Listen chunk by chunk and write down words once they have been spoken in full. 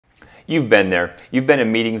You've been there. You've been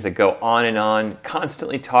in meetings that go on and on,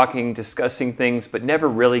 constantly talking, discussing things, but never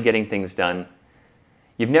really getting things done.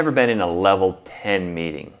 You've never been in a level 10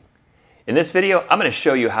 meeting. In this video, I'm going to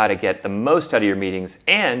show you how to get the most out of your meetings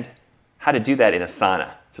and how to do that in Asana.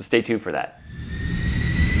 So stay tuned for that.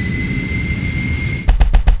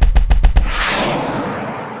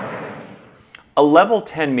 A level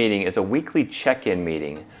 10 meeting is a weekly check-in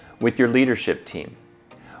meeting with your leadership team,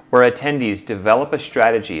 where attendees develop a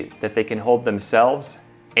strategy that they can hold themselves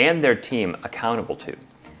and their team accountable to.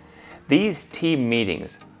 These team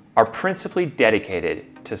meetings are principally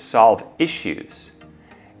dedicated to solve issues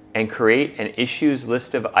and create an issues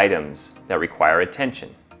list of items that require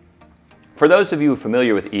attention. For those of you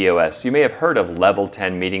familiar with EOS, you may have heard of level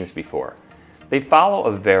 10 meetings before. They follow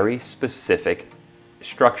a very specific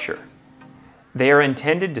structure. They are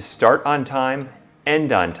intended to start on time,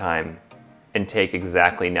 end on time, and take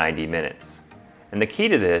exactly 90 minutes. And the key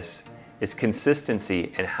to this is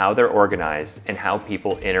consistency in how they're organized and how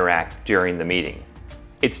people interact during the meeting.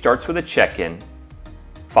 It starts with a check-in,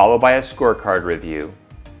 followed by a scorecard review.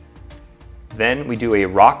 Then we do a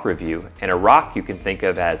ROC review, and a ROC you can think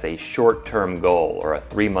of as a short-term goal or a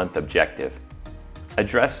 3-month objective.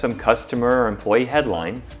 Address some customer or employee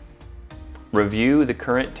headlines. Review the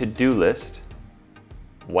current to-do list,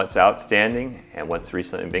 what's outstanding and what's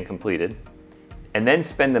recently been completed, and then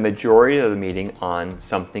spend the majority of the meeting on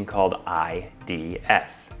something called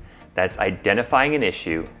IDS. That's identifying an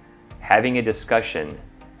issue, having a discussion,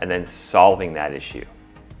 and then solving that issue.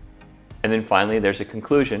 And then finally, there's a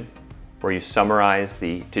conclusion where you summarize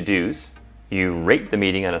the to-dos, you rate the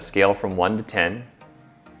meeting on a scale from 1 to 10,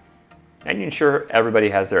 and you ensure everybody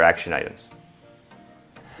has their action items.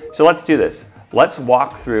 So let's do this. Let's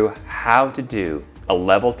walk through how to do a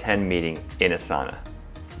level 10 meeting in Asana.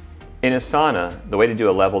 In Asana, the way to do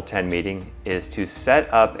a level 10 meeting is to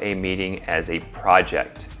set up a meeting as a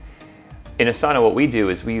project. In Asana, what we do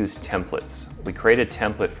is we use templates. We create a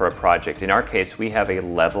template for a project. In our case, we have a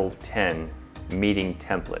level 10 meeting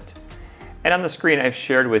template. And on the screen, I've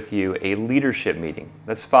shared with you a leadership meeting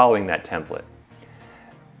that's following that template.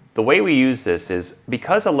 The way we use this is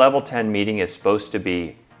because a level 10 meeting is supposed to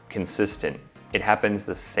be consistent, it happens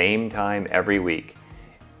the same time every week,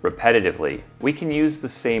 repetitively, we can use the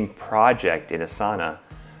same project in Asana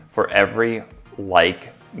for every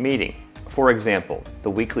meeting. For example, the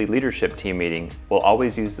weekly leadership team meeting will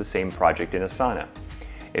always use the same project in Asana.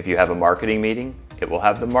 If you have a marketing meeting, it will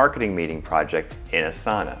have the marketing meeting project in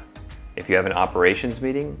Asana. If you have an operations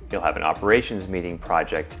meeting, you'll have an operations meeting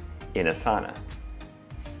project in Asana.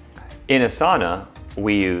 In Asana,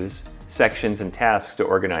 we use sections and tasks to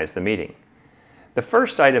organize the meeting. The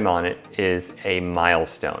first item on it is a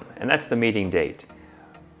milestone, and that's the meeting date.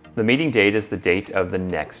 The meeting date is the date of the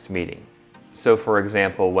next meeting. So for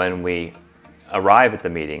example, when we arrive at the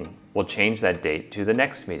meeting, we'll change that date to the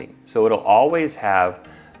next meeting. So it'll always have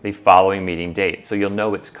the following meeting date, so you'll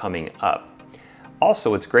know it's coming up. Also,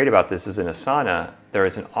 what's great about this is in Asana, there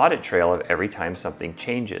is an audit trail of every time something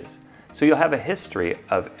changes. So you'll have a history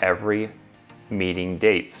of every meeting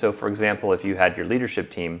date. So for example, if you had your leadership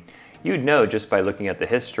team, you'd know just by looking at the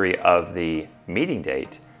history of the meeting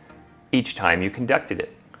date each time you conducted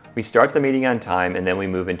it. We start the meeting on time and then we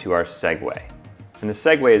move into our segue. And the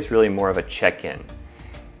segue is really more of a check-in.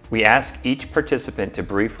 We ask each participant to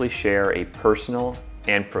briefly share a personal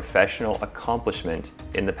and professional accomplishment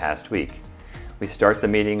in the past week. We start the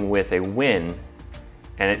meeting with a win,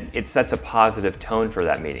 and it sets a positive tone for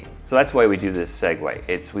that meeting. So that's why we do this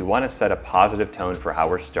segue. We want to set a positive tone for how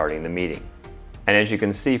we're starting the meeting. And as you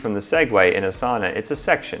can see from the segue in Asana, it's a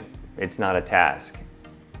section, it's not a task.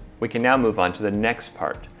 We can now move on to the next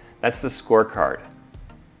part. That's the scorecard.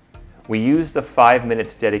 We use the 5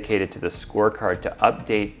 minutes dedicated to the scorecard to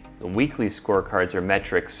update the weekly scorecards or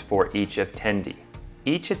metrics for each attendee.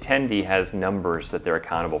 Each attendee has numbers that they're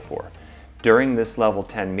accountable for. During this level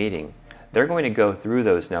 10 meeting, they're going to go through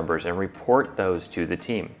those numbers and report those to the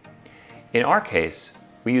team. In our case,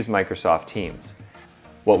 we use Microsoft Teams.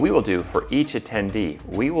 What we will do for each attendee,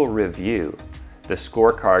 we will review the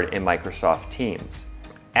scorecard in Microsoft Teams.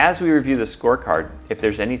 As we review the scorecard, if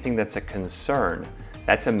there's anything that's a concern,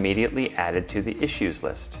 that's immediately added to the issues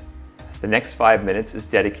list. The next 5 minutes is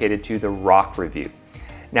dedicated to the ROC review.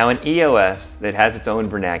 Now in EOS, it has its own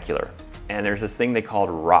vernacular, and there's this thing they call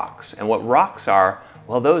ROCs. And what ROCs are,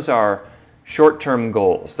 well, those are short-term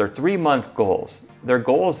goals. They're 3-month goals. They're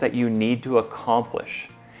goals that you need to accomplish.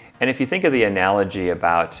 And if you think of the analogy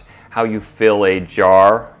about how you fill a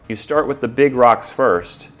jar, you start with the big rocks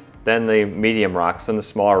first, then the medium rocks, then the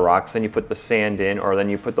smaller rocks, then you put the sand in, or then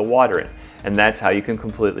you put the water in. And that's how you can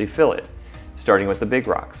completely fill it, starting with the big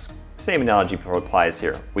rocks. Same analogy applies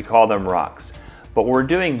here. We call them rocks. But what we're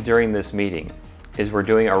doing during this meeting is we're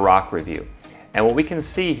doing a rock review. And what we can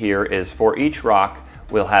see here is for each rock,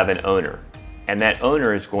 we'll have an owner. And that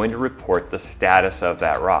owner is going to report the status of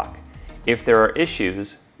that rock. If there are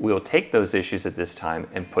issues, we'll take those issues at this time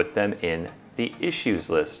and put them in the issues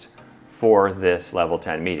list for this level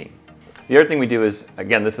 10 meeting. The other thing we do is,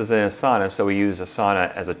 again, this is in Asana, so we use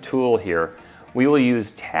Asana as a tool here. We will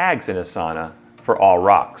use tags in Asana for all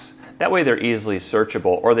rocks. That way they're easily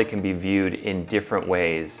searchable, or they can be viewed in different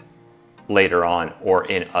ways later on or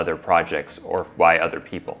in other projects or by other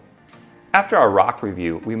people. After our rock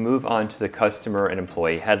review, we move on to the customer and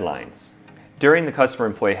employee headlines. During the customer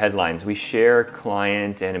employee headlines, we share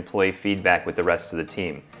client and employee feedback with the rest of the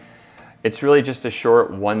team. It's really just a short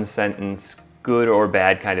one-sentence, good or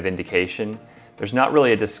bad kind of indication. There's not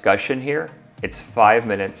really a discussion here. It's 5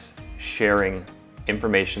 minutes sharing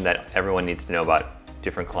information that everyone needs to know about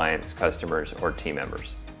different clients, customers, or team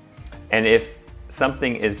members. And if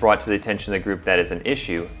something is brought to the attention of the group that is an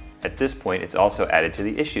issue, at this point it's also added to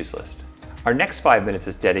the issues list. Our next 5 minutes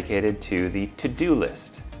is dedicated to the to-do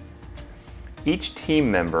list. Each team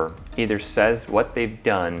member either says what they've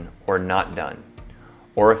done or not done,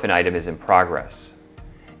 or if an item is in progress.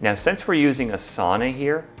 Now, since we're using Asana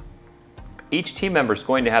here, each team member is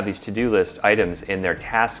going to have these to-do list items in their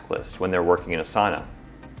task list when they're working in Asana.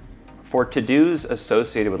 For to-dos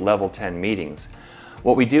associated with level 10 meetings,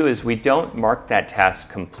 what we do is we don't mark that task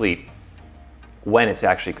complete when it's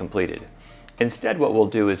actually completed. Instead, what we'll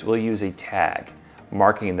do is we'll use a tag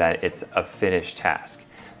marking that it's a finished task.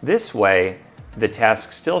 This way, the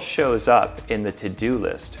task still shows up in the to-do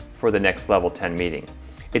list for the next level 10 meeting.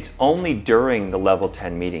 It's only during the level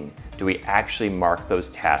 10 meeting do we actually mark those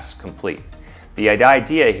tasks complete. The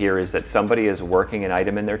idea here is that somebody is working an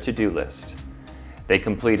item in their to-do list. They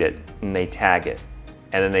complete it and they tag it,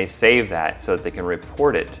 and then they save that so that they can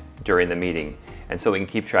report it during the meeting, and so we can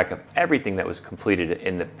keep track of everything that was completed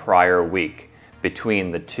in the prior week between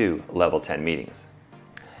the two level 10 meetings.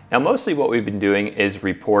 Now, mostly what we've been doing is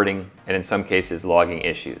reporting and in some cases logging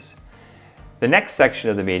issues. The next section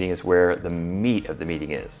of the meeting is where the meat of the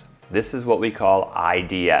meeting is. This is what we call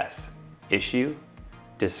IDS, issue,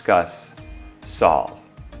 discuss, solve.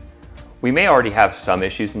 We may already have some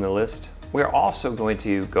issues in the list. We're also going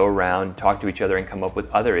to go around, talk to each other, and come up with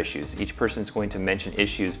other issues. Each person's going to mention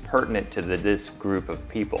issues pertinent to this group of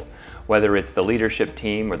people, whether it's the leadership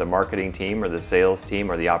team or the marketing team or the sales team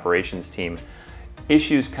or the operations team.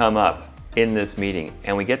 Issues come up in this meeting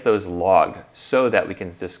and we get those logged so that we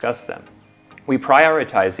can discuss them. We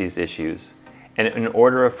prioritize these issues, and in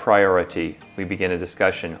order of priority, we begin a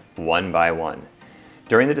discussion one by one.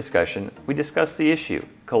 During the discussion, we discuss the issue.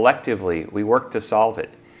 Collectively, we work to solve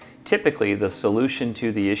it. Typically, the solution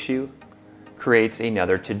to the issue creates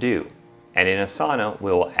another to-do, and in Asana,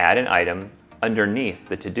 we'll add an item underneath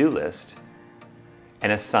the to-do list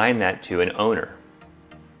and assign that to an owner.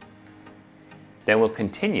 Then we'll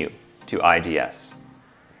continue to IDS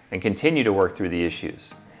and continue to work through the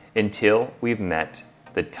issues until we've met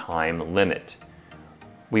the time limit.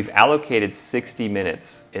 We've allocated 60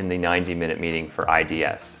 minutes in the 90-minute meeting for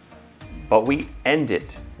IDS, but we end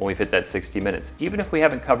it when we've hit that 60 minutes, even if we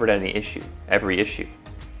haven't covered every issue.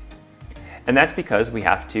 And that's because we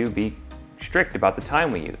have to be strict about the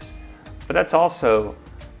time we use. But that's also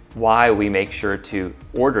why we make sure to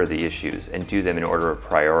order the issues and do them in order of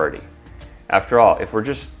priority. After all, if we're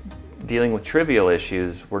just dealing with trivial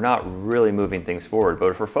issues, we're not really moving things forward. But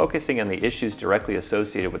if we're focusing on the issues directly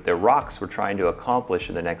associated with the rocks we're trying to accomplish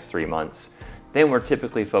in the next 3 months, then we're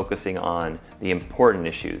typically focusing on the important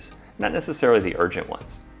issues, not necessarily the urgent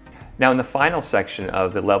ones. Now, in the final section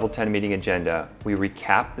of the level 10 meeting agenda, we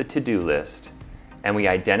recap the to-do list and we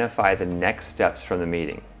identify the next steps from the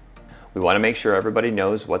meeting. We want to make sure everybody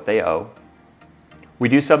knows what they owe. We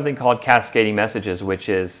do something called cascading messages, which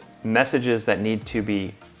is messages that need to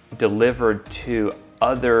be delivered to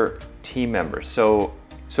other team members. So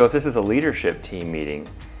if this is a leadership team meeting,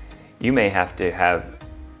 you may have to have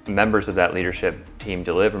members of that leadership team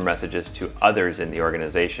deliver messages to others in the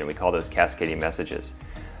organization. We call those cascading messages.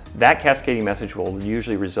 That cascading message will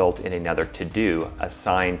usually result in another to-do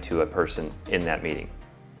assigned to a person in that meeting.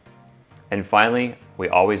 And finally, we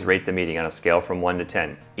always rate the meeting on a scale from 1 to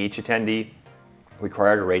 10. Each attendee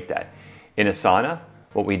required to rate that. In Asana,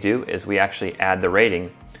 what we do is we actually add the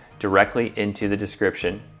rating directly into the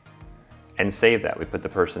description and save that. We put the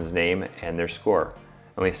person's name and their score,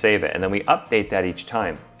 and we save it, and then we update that each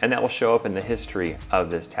time, and that will show up in the history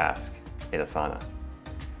of this task in Asana.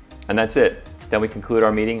 And that's it. Then we conclude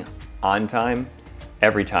our meeting on time,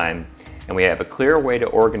 every time, and we have a clear way to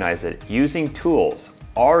organize it using tools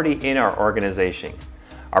already in our organization.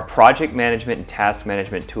 Our project management and task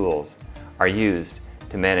management tools are used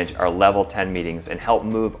to manage our level 10 meetings and help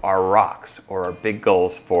move our rocks or our big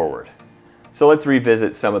goals forward. So let's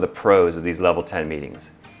revisit some of the pros of these level 10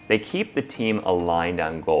 meetings. They keep the team aligned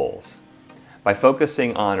on goals. By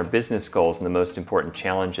focusing on our business goals and the most important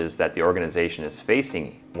challenges that the organization is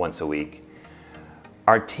facing once a week,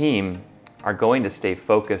 our team are going to stay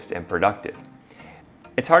focused and productive.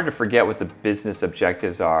 It's hard to forget what the business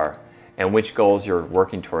objectives are and which goals you're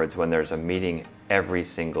working towards when there's a meeting every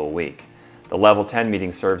single week. The level 10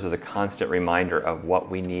 meeting serves as a constant reminder of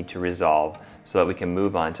what we need to resolve so that we can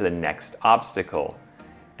move on to the next obstacle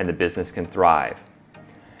and the business can thrive.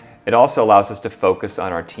 It also allows us to focus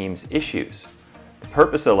on our team's issues. The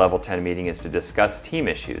purpose of a level 10 meeting is to discuss team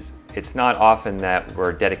issues. It's not often that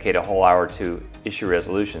we're dedicated a whole hour to issue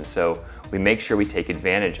resolution, so we make sure we take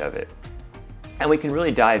advantage of it. And we can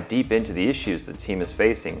really dive deep into the issues the team is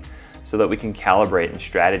facing so that we can calibrate and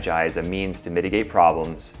strategize a means to mitigate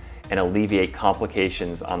problems and alleviate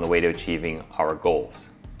complications on the way to achieving our goals.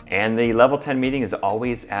 And the level 10 meeting is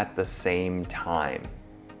always at the same time.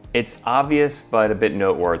 It's obvious but a bit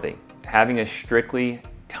noteworthy. Having a strictly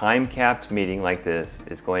time-capped meeting like this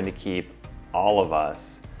is going to keep all of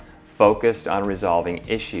us focused on resolving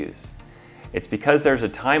issues. It's because there's a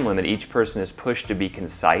time limit each person is pushed to be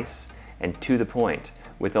concise and to the point,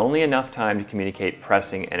 with only enough time to communicate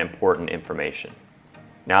pressing and important information.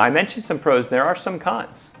 Now, I mentioned some pros, there are some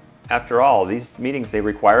cons. After all, these meetings, they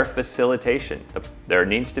require facilitation. There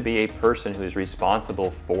needs to be a person who is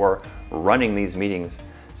responsible for running these meetings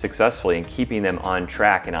successfully and keeping them on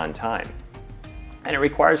track and on time. And it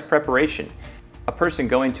requires preparation. A person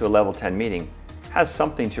going to a level 10 meeting has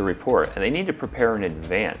something to report and they need to prepare in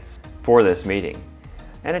advance for this meeting.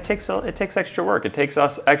 And it takes extra work, it takes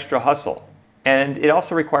us extra hustle. And it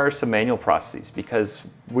also requires some manual processes because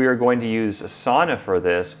we are going to use Asana for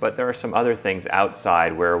this, but there are some other things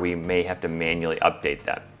outside where we may have to manually update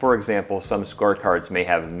that. For example, some scorecards may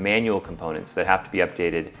have manual components that have to be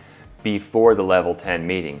updated before the level 10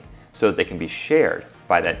 meeting so that they can be shared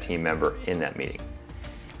by that team member in that meeting.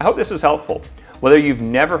 I hope this was helpful. Whether you've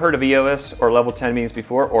never heard of EOS or level 10 meetings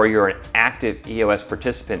before, or you're an active EOS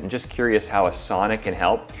participant and just curious how Asana can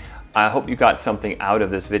help, I hope you got something out of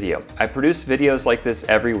this video. I produce videos like this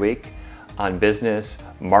every week on business,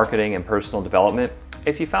 marketing, and personal development.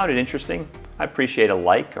 If you found it interesting, I'd appreciate a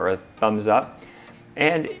like or a thumbs up.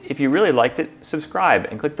 And if you really liked it, subscribe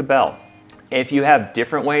and click the bell. If you have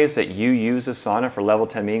different ways that you use Asana for level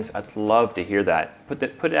 10 meetings, I'd love to hear that. Put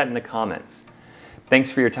that in the comments. Thanks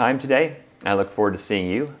for your time today. I look forward to seeing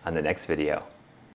you on the next video.